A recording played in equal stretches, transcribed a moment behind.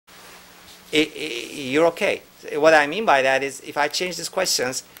you're okay. What I mean by that is if I change these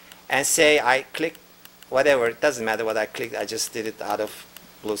questions and say I click whatever, it doesn't matter what I clicked, I just did it out of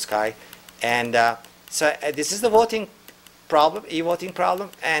blue sky. And so this is the voting problem, e-voting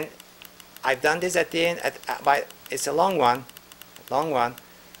problem, and I've done this at the end. It's a long one,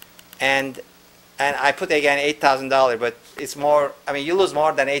 and I put again $8,000, but it's more. I mean, you lose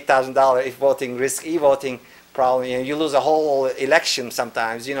more than $8,000 if voting risk e-voting problem. You know, you lose a whole election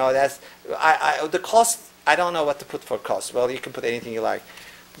sometimes. You know, that's the cost. I don't know what to put for cost. Well, you can put anything you like,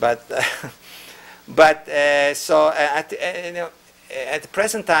 but so at the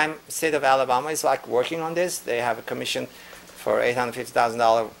present time, state of Alabama is like working on this. They have a commission for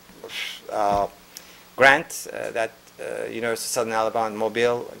 $850,000 grant that University of Southern Alabama and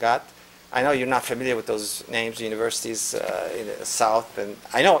Mobile got. I know you're not familiar with those names, universities in the South, and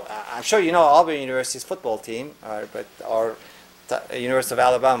I'm sure you know Auburn University's football team, or University of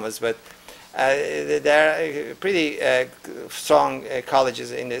Alabama's, but there are pretty strong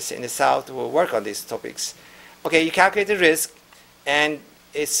colleges in the South who work on these topics. Okay, you calculate the risk, and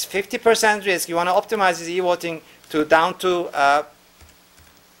it's 50% risk. You want to optimize this e-voting down to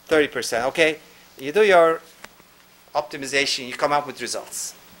 30%. Okay, you do your optimization, you come up with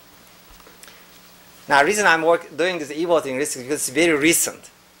results. Now, the reason I'm doing this e-voting risk is because it's very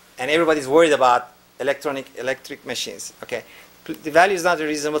recent, and everybody's worried about electric machines. Okay, the value is not a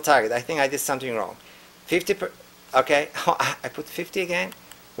reasonable target. I think I did something wrong. 50 per. Okay, I put 50 again.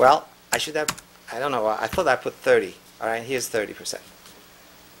 Well, I should have. I don't know. I thought I put 30. All right, here's 30%.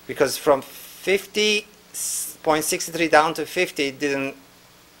 Because from 50.63 down to 50 it didn't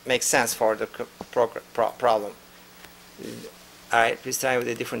make sense for the problem. All right, please try with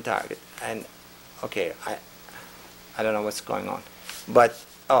a different target. And okay, I don't know what's going on, but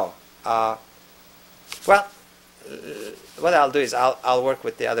well, what I'll do is I'll work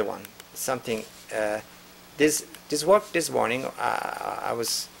with the other one. Something this worked this morning. I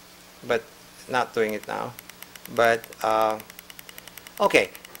was, but not doing it now. But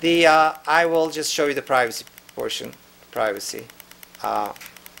okay, I will just show you the privacy portion. Privacy.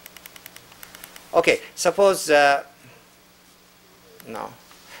 Okay, suppose no.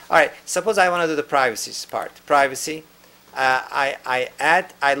 All right, suppose I want to do the privacy part. Privacy.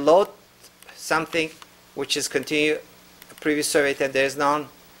 I load something which is continue previous survey that there is none,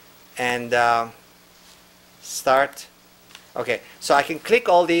 and start. Okay, so I can click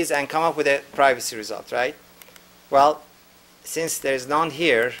all these and come up with a privacy result, right? Well, since there is none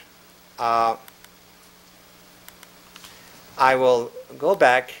here, I will go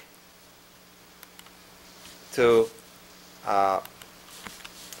back to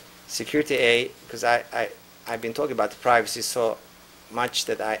security A, because I've been talking about the privacy so much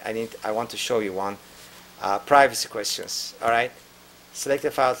that I want to show you one. Privacy questions. All right, select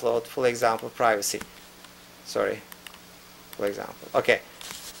a file load, full example, privacy. Sorry, full example. Okay,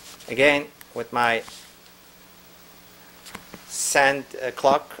 again with my sand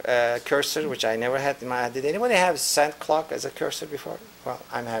clock cursor, which I never had in my. Did anybody have sand clock as a cursor before? Well,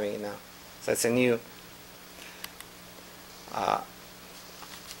 I'm having it now. So it's a new.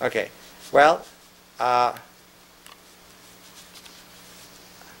 Okay, well, all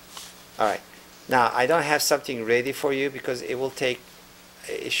right. Now I don't have something ready for you because it will take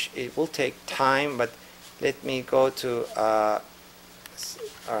time. But let me go to. All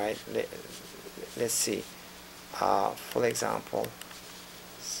right. Let's see. Full example.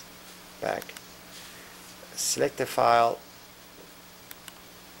 Back. Select the file.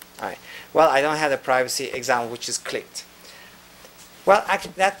 All right. Well, I don't have the privacy example which is clicked. Well,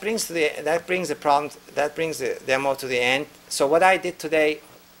 actually, that brings the problem. That brings the demo to the end. So what I did today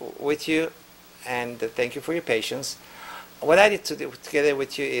with you, and thank you for your patience. What I did together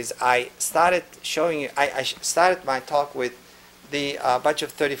with you is I started showing you. I started my talk with the bunch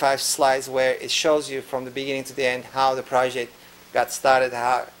of 35 slides where it shows you from the beginning to the end how the project got started,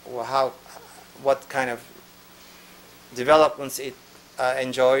 what kind of developments it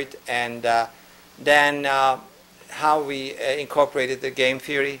enjoyed, and then how we incorporated the game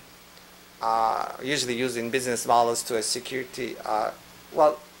theory, usually used in business models to a security.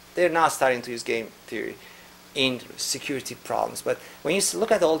 Well, they're now starting to use game theory in security problems. But when you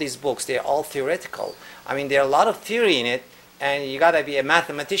look at all these books, they're all theoretical. I mean, there are a lot of theory in it, and you got to be a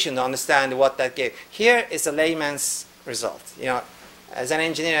mathematician to understand what that gave. Here is a layman's result. You know, as an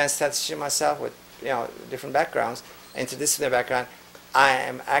engineer and statistician myself with different backgrounds, interdisciplinary background, I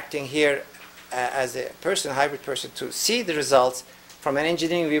am acting here as a person, hybrid person, to see the results from an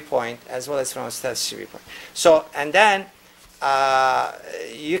engineering viewpoint as well as from a statistical viewpoint. So, and then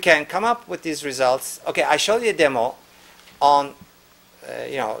you can come up with these results. Okay, I showed you a demo on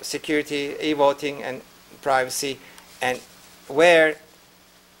you know, security, e-voting, and privacy, and where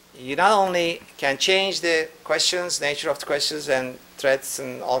you not only can change the questions, nature of the questions, and threats,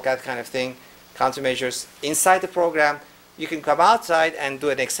 and all that kind of thing, countermeasures inside the program. You can come outside and do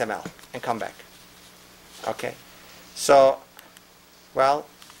an XML and come back. Okay, so well,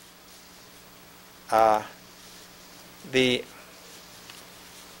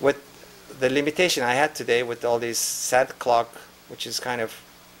 with the limitation I had today with all this sad clock, which is kind of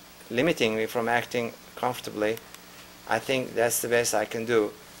limiting me from acting comfortably, I think that's the best I can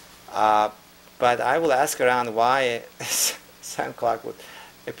do. But I will ask around why sad clock would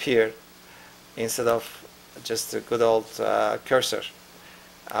appear instead of just a good old cursor.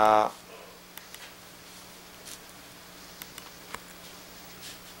 All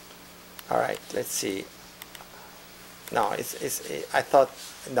right, let's see. No, I thought,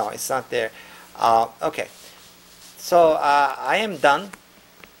 no, it's not there. Okay, so I am done,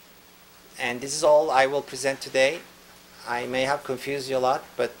 and this is all I will present today. I may have confused you a lot,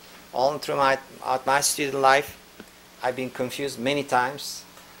 but all through my student life, I've been confused many times,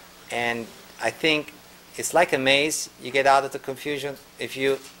 and I think it's like a maze. You get out of the confusion if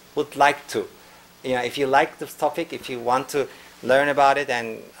you would like to. You know, if you like this topic, if you want to learn about it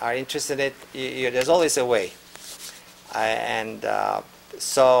and are interested in it, there's always a way.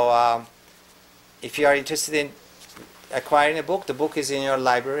 So if you are interested in acquiring a book, the book is in your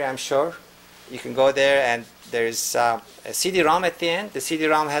library, I'm sure. You can go there, and there's a CD-ROM at the end. The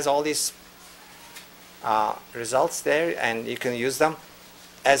CD-ROM has all these results there, and you can use them.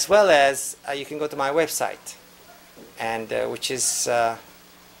 As well as you can go to my website, and which is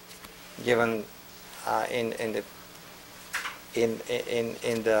given in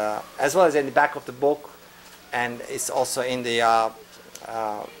the as well as in the back of the book, and it's also in the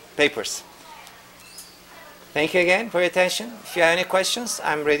papers. Thank you again for your attention. If you have any questions,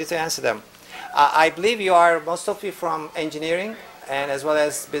 I'm ready to answer them. I believe you are, most of you, from engineering and as well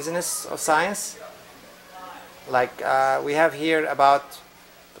as business or science. Like we have here about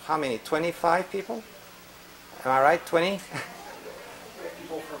how many? 25 people? Am I right? 20?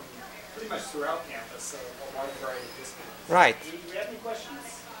 People from pretty much throughout campus, so a wide variety of disciplines. Right. Do we have any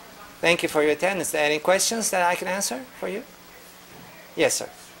questions? Thank you for your attendance. Are there any questions that I can answer for you? Yes, sir.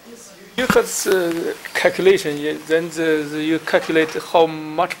 You got calculation, then you calculate how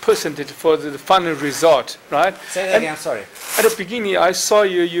much percentage for the final result, right? Say that again, I'm sorry. At the beginning, I saw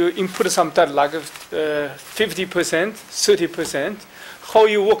you input some data like 50%, 30%. How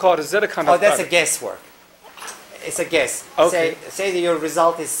you work out that kind of that's data? a guesswork. It's a guess. Okay. Say that your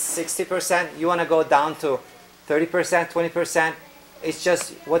result is 60%. You want to go down to 30%, 20%. It's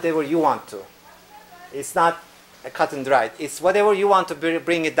just whatever you want to. It's not a cut and dried. It's whatever you want to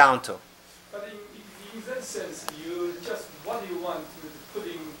bring it down to. But in that sense, you just what you want to put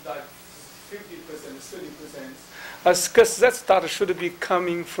in like 50%, 30%. Because that data should be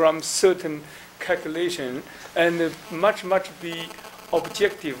coming from certain calculation and much be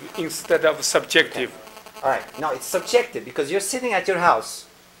objective instead of subjective. Okay. All right. No, it's subjective because you're sitting at your house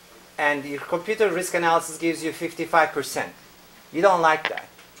and your computer risk analysis gives you 55%. You don't like that.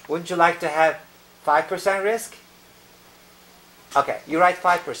 Wouldn't you like to have 5% risk? Okay, you write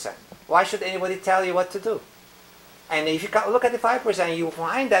 5%. Why should anybody tell you what to do? And if you look at the 5%, you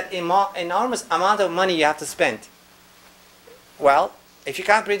find that enormous amount of money you have to spend. Well, if you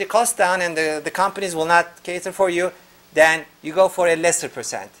can't bring the cost down and the companies will not cater for you, then you go for a lesser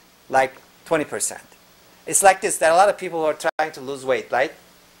percent, like 20%. It's like this. There are a lot of people who are trying to lose weight, right?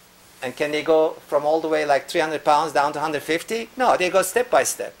 And can they go from all the way like 300 pounds down to 150? No, they go step by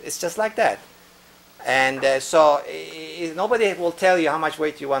step. It's just like that. And so nobody will tell you how much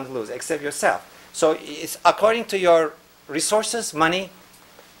weight you want to lose except yourself. So it's according to your resources, money,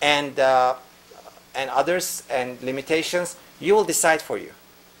 and others, and limitations. You will decide for you,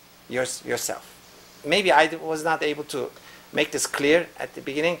 yourself. Maybe I was not able to make this clear at the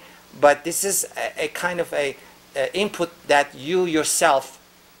beginning, but this is a kind of a input that you yourself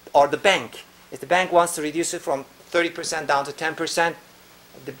or the bank, if the bank wants to reduce it from 30% down to 10%,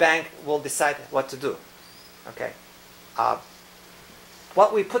 the bank will decide what to do. Okay.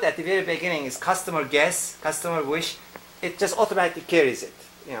 What we put at the very beginning is customer guess, customer wish. It just automatically carries it,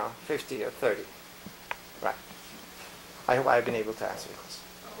 50 or 30. Right. I hope I've been able to answer your question.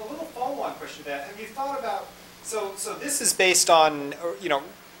 A little follow-on question to that. Have you thought about, so this is based on,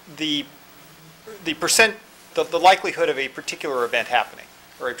 the percent, the likelihood of a particular event happening,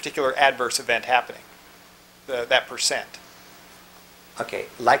 or a particular adverse event happening, that percent. Okay,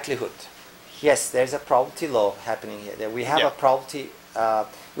 likelihood. Yes, there's a probability law happening here. We have a probability.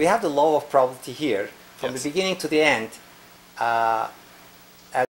 We have the law of probability here from the beginning to the end.